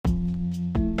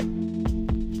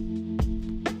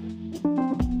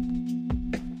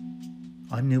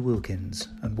I'm Neil Wilkins,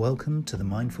 and welcome to the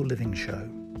Mindful Living Show.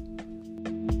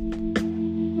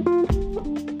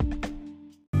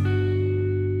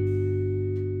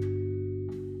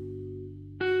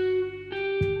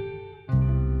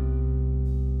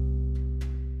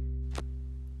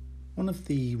 One of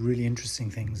the really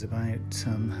interesting things about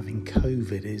having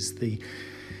COVID is the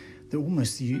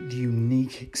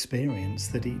unique experience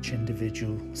that each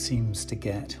individual seems to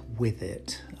get with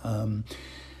it.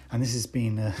 And this has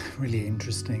been a really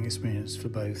interesting experience for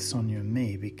both Sonia and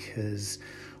me, because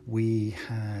we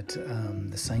had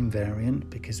the same variant,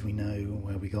 because we know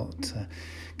where we got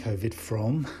COVID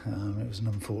from. It was an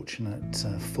unfortunate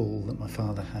fall that my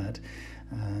father had,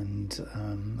 and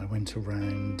I went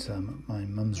around my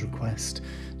mum's request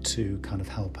to kind of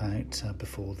help out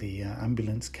before the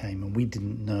ambulance came, and we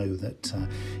didn't know that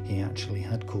he actually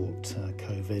had caught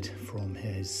COVID from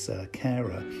his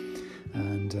carer.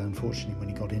 And unfortunately, when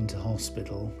he got into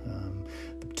hospital,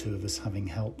 the two of us having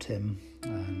helped him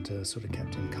and sort of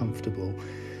kept him comfortable,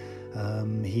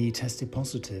 he tested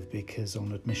positive, because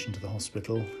on admission to the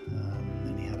hospital,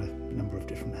 and he had a number of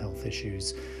different health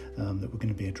issues that were going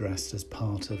to be addressed as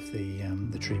part of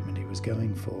the treatment he was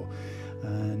going for.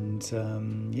 And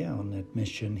on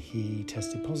admission he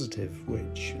tested positive,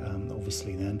 which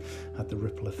obviously then had the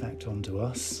ripple effect onto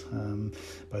us.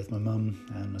 Both my mum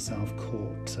and myself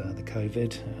caught the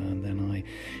COVID, and then I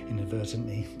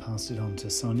inadvertently passed it on to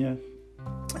Sonia.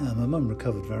 My mum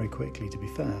recovered very quickly, to be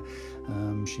fair.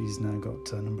 She's now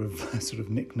got a number of sort of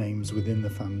nicknames within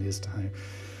the family as to how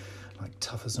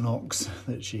tough as an ox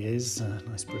that she is. A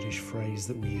nice British phrase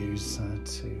that we use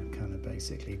to kind of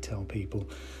basically tell people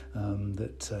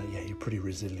that you're pretty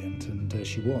resilient, and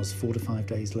she was. 4 to 5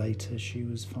 days later she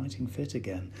was fighting fit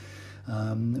again.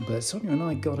 But Sonia and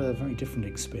I got a very different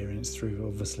experience through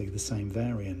obviously the same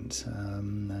variant,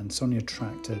 and Sonia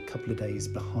tracked a couple of days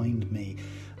behind me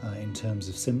in terms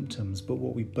of symptoms. But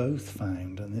what we both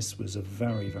found, and this was a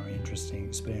very, very interesting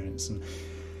experience, and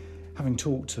having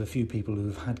talked to a few people who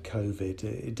have had COVID,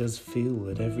 it does feel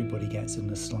that everybody gets it in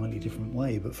a slightly different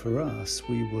way. But for us,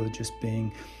 we were just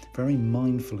being very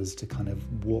mindful as to kind of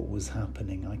what was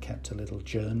happening. I kept a little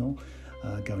journal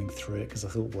going through it, because I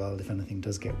thought, well, if anything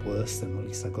does get worse, then at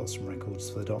least I've got some records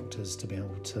for the doctors to be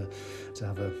able to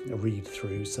have a read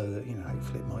through, so that,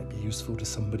 hopefully it might be useful to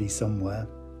somebody somewhere.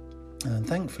 And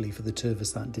thankfully for the two of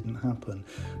us that didn't happen.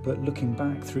 But looking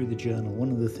back through the journal,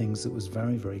 one of the things that was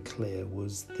very, very clear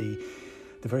was the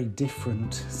very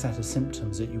different set of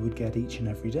symptoms that you would get each and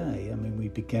every day. I mean, we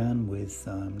began with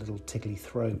little tickly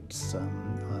throats.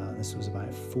 This was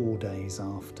about 4 days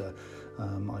after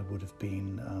I would have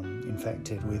been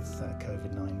infected with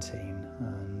COVID-19,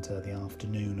 and the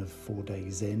afternoon of 4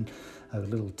 days in, a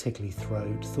little tickly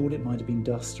throat. Thought it might have been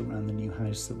dust around the new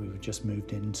house that we've just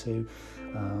moved into,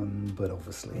 but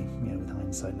obviously, with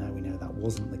hindsight now, we know that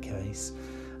wasn't the case.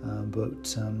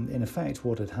 But in effect,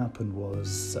 what had happened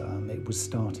was it was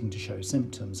starting to show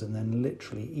symptoms, and then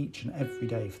literally each and every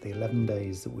day for the 11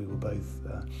 days that we were both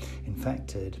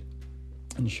infected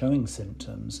and showing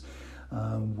symptoms,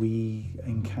 we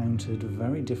encountered a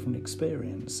very different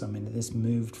experience. I mean, this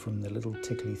moved from the little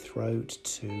tickly throat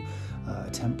to a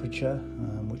temperature,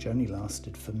 which only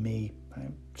lasted for me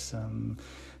about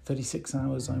 36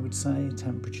 hours, I would say.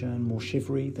 Temperature and more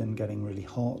shivery than getting really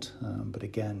hot, but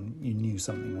again, you knew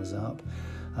something was up.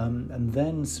 And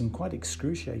then some quite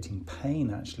excruciating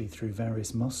pain actually through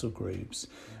various muscle groups.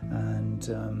 And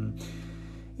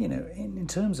in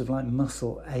terms of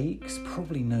muscle aches,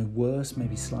 probably no worse,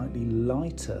 maybe slightly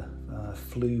lighter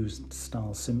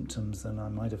flu-style symptoms than I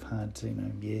might have had,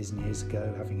 years and years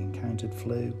ago, having encountered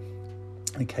flu.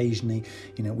 Occasionally,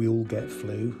 we all get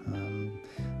flu,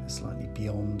 slightly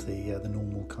beyond the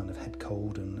normal kind of head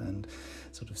cold and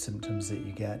sort of symptoms that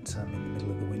you get in the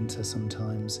middle of the winter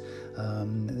sometimes.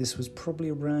 This was probably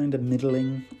around a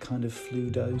middling kind of flu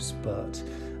dose, but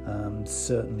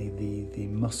certainly the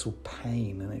muscle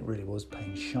pain, and it really was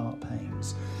pain, sharp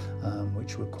pains,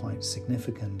 which were quite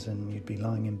significant, and you'd be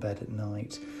lying in bed at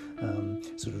night,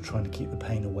 sort of trying to keep the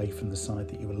pain away from the side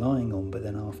that you were lying on, but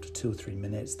then after 2 or 3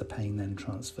 minutes the pain then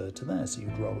transferred to there, so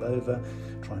you'd roll over,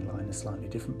 try and lie in a slightly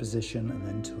different position, and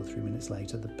then 2 or 3 minutes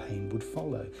later the pain would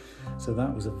follow. So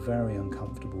that was a very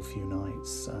uncomfortable few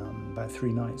nights, about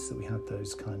 3 nights that we had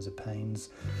those kinds of pains.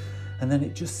 And then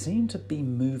it just seemed to be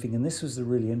moving, and this was the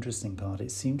really interesting part, it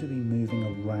seemed to be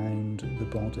moving around the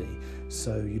body.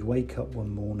 So you'd wake up one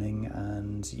morning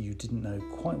and you didn't know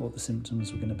quite what the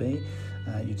symptoms were going to be.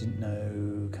 You didn't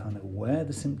know kind of where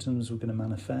the symptoms were going to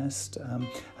manifest.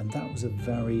 And that was a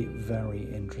very,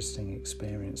 very interesting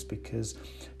experience, because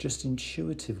just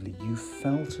intuitively you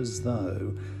felt as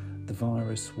though the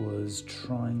virus was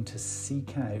trying to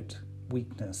seek out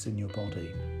weakness in your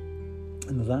body.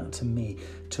 And that, to me,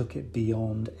 took it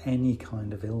beyond any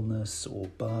kind of illness or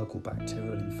bug or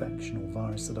bacterial infection or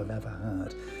virus that I've ever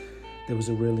had. There was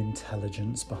a real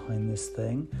intelligence behind this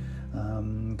thing.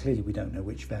 Clearly, we don't know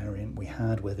which variant we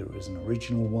had, whether it was an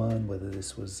original one, whether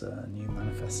this was a new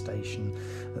manifestation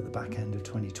at the back end of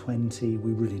 2020.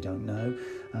 We really don't know.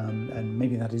 And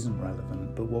maybe that isn't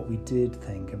relevant. But what we did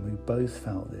think, and we both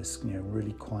felt this,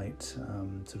 really quite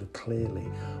sort of clearly,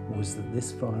 was that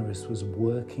this virus was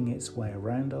working its way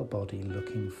around our body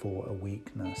looking for a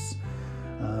weakness.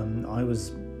 I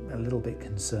was a little bit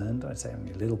concerned, I'd say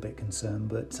only a little bit concerned,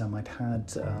 but I'd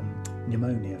had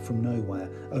pneumonia from nowhere,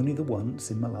 only the once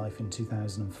in my life in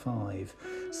 2005,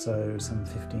 so some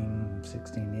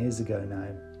 16 years ago now.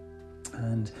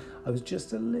 And I was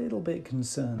just a little bit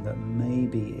concerned that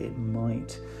maybe it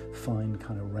might find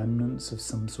kind of remnants of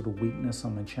some sort of weakness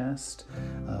on my chest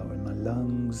or in my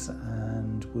lungs,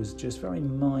 and was just very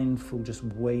mindful, just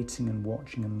waiting and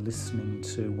watching and listening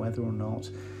to whether or not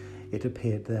it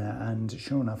appeared there. And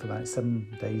sure enough, about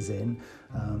 7 days in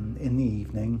the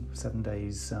evening, 7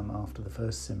 days after the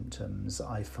first symptoms,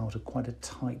 I felt quite a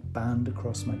tight band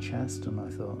across my chest, and I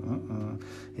thought,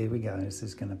 here we go, this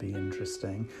is going to be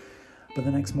interesting. But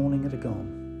the next morning it had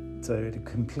gone. So it had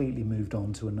completely moved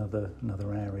on to another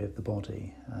area of the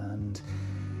body. And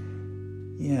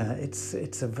yeah,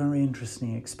 it's a very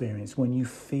interesting experience when you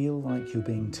feel like you're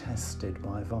being tested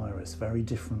by a virus, very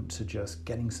different to just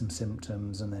getting some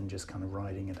symptoms and then just kind of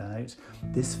riding it out.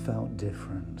 This felt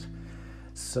different.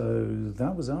 So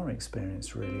that was our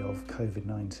experience really of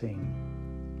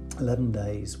COVID-19. 11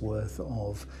 days worth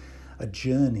of a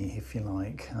journey, if you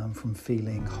like, from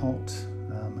feeling hot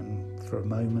and for a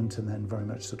moment, and then very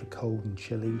much sort of cold and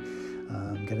chilly,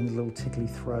 getting a little tickly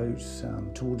throat,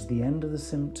 towards the end of the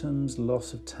symptoms,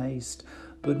 loss of taste,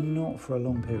 but not for a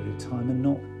long period of time and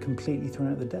not completely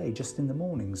throughout the day, just in the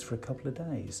mornings for a couple of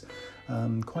days.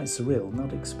 Quite surreal,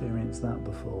 not experienced that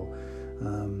before.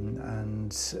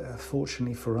 And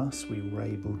fortunately for us, we were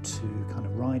able to kind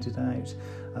of ride it out.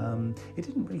 It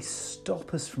didn't really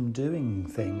stop us from doing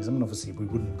things. I mean, obviously we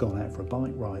wouldn't have gone out for a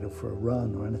bike ride or for a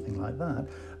run or anything like that,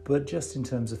 but just in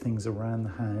terms of things around the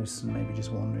house and maybe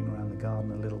just wandering around the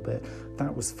garden a little bit,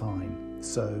 that was fine.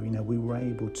 So, we were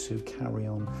able to carry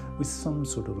on with some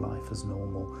sort of life as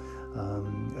normal.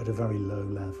 At a very low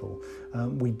level.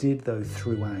 We did, though,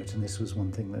 throughout, and this was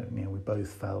one thing that we both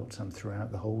felt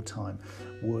throughout the whole time,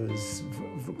 was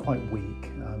quite weak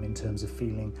in terms of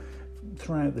feeling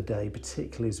throughout the day,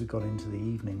 particularly as we got into the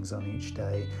evenings on each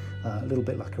day, a little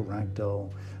bit like a rag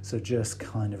doll. So just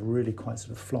kind of really quite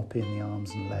sort of floppy in the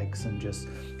arms and legs, and just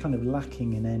kind of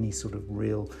lacking in any sort of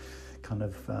real kind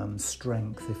of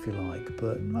strength, if you like.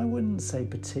 But I wouldn't say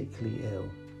particularly ill.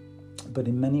 But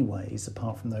in many ways,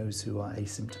 apart from those who are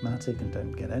asymptomatic and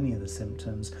don't get any of the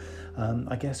symptoms,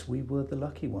 I guess we were the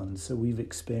lucky ones. So we've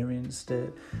experienced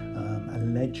it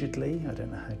allegedly. I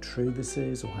don't know how true this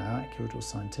is or how accurate or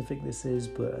scientific this is,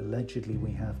 but allegedly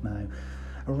we have now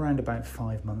around about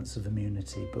 5 months of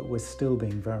immunity, but we're still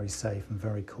being very safe and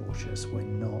very cautious. We're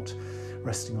not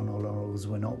resting on our laurels,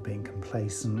 we're not being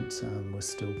complacent, we're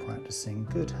still practicing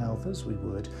good health as we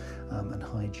would, and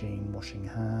hygiene, washing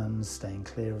hands, staying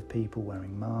clear of people,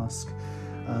 wearing masks,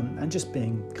 and just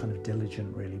being kind of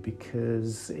diligent really,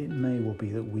 because it may well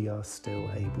be that we are still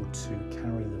able to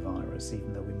carry the virus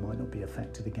even though we might not be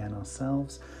affected again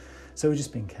ourselves. So we're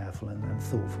just being careful and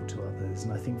thoughtful to others.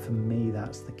 And I think for me,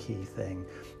 that's the key thing.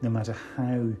 No matter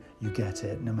how you get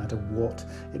it, no matter what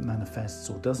it manifests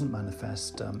or doesn't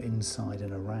manifest inside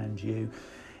and around you,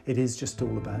 it is just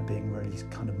all about being really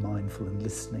kind of mindful and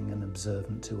listening and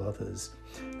observant to others.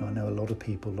 Now, I know a lot of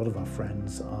people, a lot of our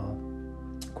friends are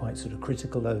quite sort of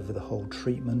critical over the whole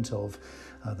treatment of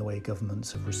the way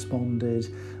governments have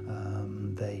responded.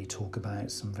 They talk about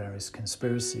some various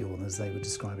conspiracy, or as they would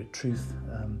describe it, truth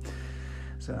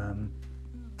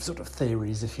sort of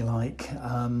theories, if you like.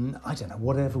 I don't know,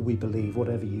 whatever we believe,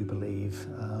 whatever you believe,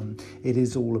 it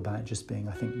is all about just being,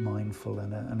 I think, mindful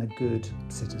and a good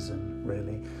citizen,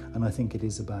 really. And I think it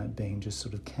is about being just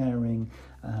sort of caring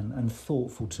and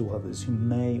thoughtful to others who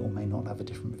may or may not have a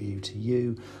different view to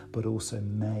you, but also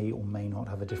may or may not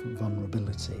have a different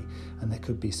vulnerability. And there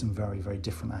could be some very, very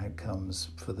different outcomes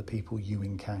for the people you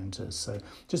encounter. So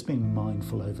just being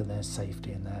mindful over their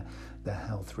safety and their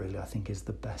health, really, I think is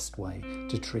the best way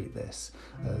to treat this,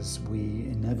 as we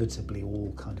inevitably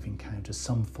all kind of encounter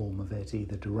some form of it,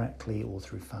 either directly or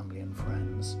through family and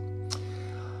friends.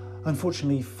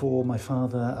 Unfortunately for my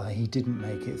father, he didn't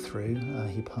make it through.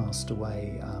 He passed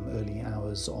away early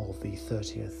hours of the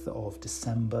 30th of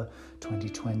December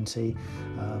 2020.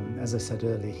 As I said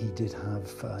earlier, he did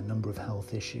have a number of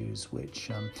health issues,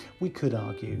 which we could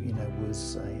argue,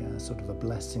 was a sort of a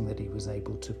blessing that he was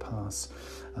able to pass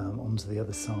onto the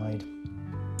other side.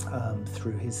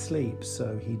 Through his sleep,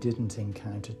 so he didn't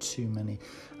encounter too many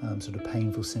sort of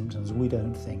painful symptoms. We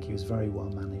don't think. He was very well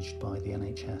managed by the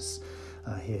NHS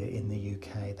here in the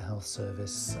UK, the health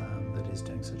service that is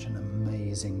doing such an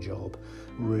amazing job,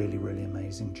 really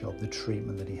amazing job. The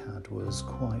treatment that he had was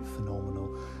quite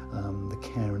phenomenal. The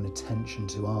care and attention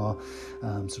to our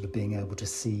sort of being able to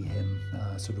see him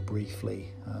sort of briefly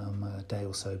a day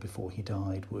or so before he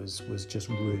died was just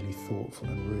really thoughtful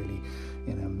and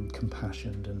really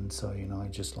compassionate. And so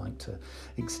I'd just like to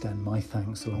extend my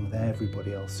thanks along with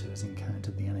everybody else who has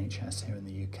encountered the NHS here in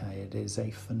the UK. It is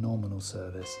a phenomenal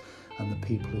service, and the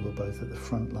people who are both at the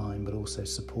front line but also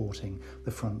supporting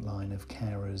the front line of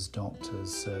carers, doctors,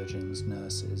 surgeons,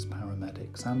 nurses,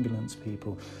 paramedics, ambulance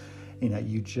people,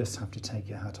 you just have to take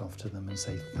your hat off to them and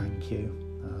say thank you.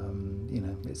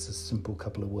 It's a simple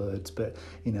couple of words, but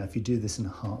if you do this in a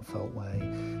heartfelt way,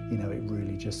 it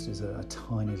really just is a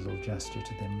tiny little gesture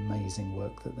to the amazing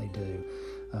work that they do.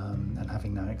 And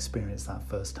having now experienced that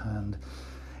firsthand,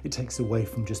 it takes away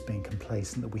from just being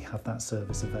complacent that we have that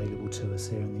service available to us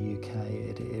here in the UK.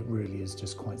 It really is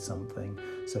just quite something.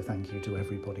 So thank you to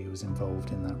everybody who was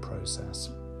involved in that process.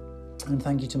 And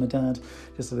thank you to my dad.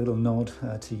 Just a little nod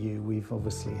to you. We've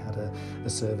obviously had a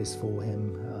service for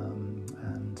him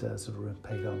and sort of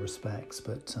paid our respects.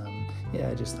 But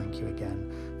just thank you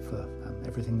again for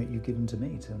everything that you've given to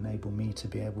me to enable me to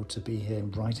be able to be here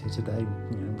right here today,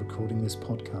 recording this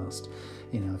podcast.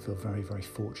 I feel very, very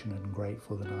fortunate and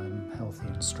grateful that I'm healthy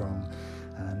and strong,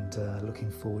 and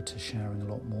looking forward to sharing a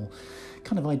lot more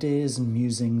kind of ideas and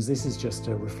musings. This is just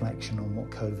a reflection on what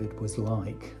COVID was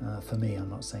like for me. I'm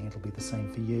not saying it'll be the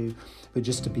same for you, but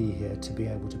just to be here, to be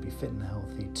able to be fit and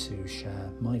healthy, to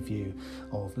share my view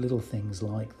of little things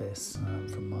like this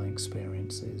from my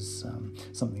experiences,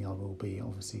 something I will be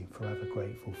obviously forever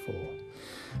grateful for.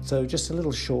 So just a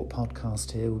little short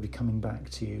podcast here. We'll be coming back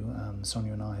to you.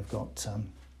 Sonia and I have got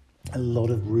a lot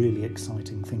of really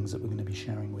exciting things that we're going to be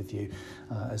sharing with you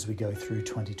as we go through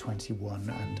 2021,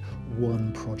 and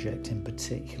one project in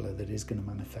particular that is going to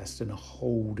manifest in a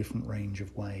whole different range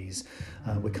of ways.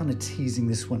 We're kind of teasing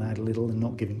this one out a little and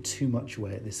not giving too much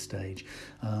away at this stage,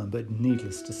 but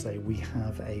needless to say, we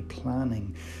have a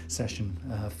planning session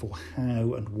for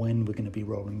how and when we're going to be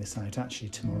rolling this out actually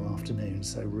tomorrow afternoon.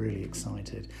 So really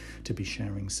excited to be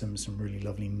sharing some really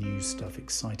lovely new stuff,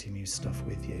 exciting new stuff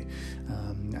with you,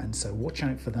 and so watch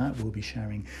out for that. We'll be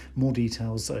sharing more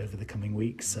details over the coming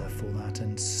weeks for that,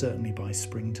 and certainly by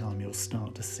springtime you'll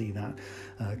start to see that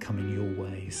coming your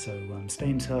way. So stay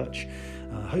in touch.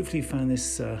 Hopefully you found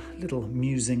this little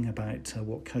musing about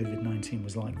what COVID-19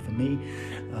 was like for me.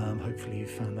 Hopefully you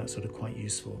found that sort of quite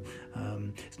useful.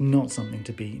 It's not something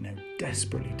to be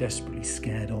desperately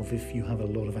scared of. If you have a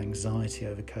lot of anxiety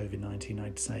over COVID-19,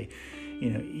 I'd say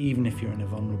even if you're in a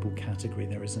vulnerable category,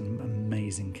 there is an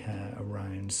amazing care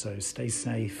around. So stay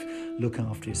safe, look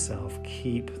after yourself,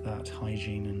 keep that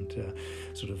hygiene and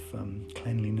sort of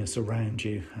cleanliness around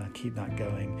you, keep that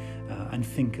going, and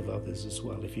think of others as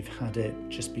well. If you've had it,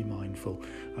 just be mindful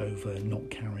over not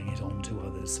carrying it on to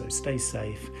others. So stay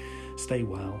safe, stay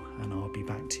well, and I'll be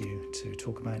back to you to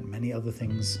talk about many other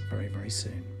things very, very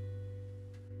soon.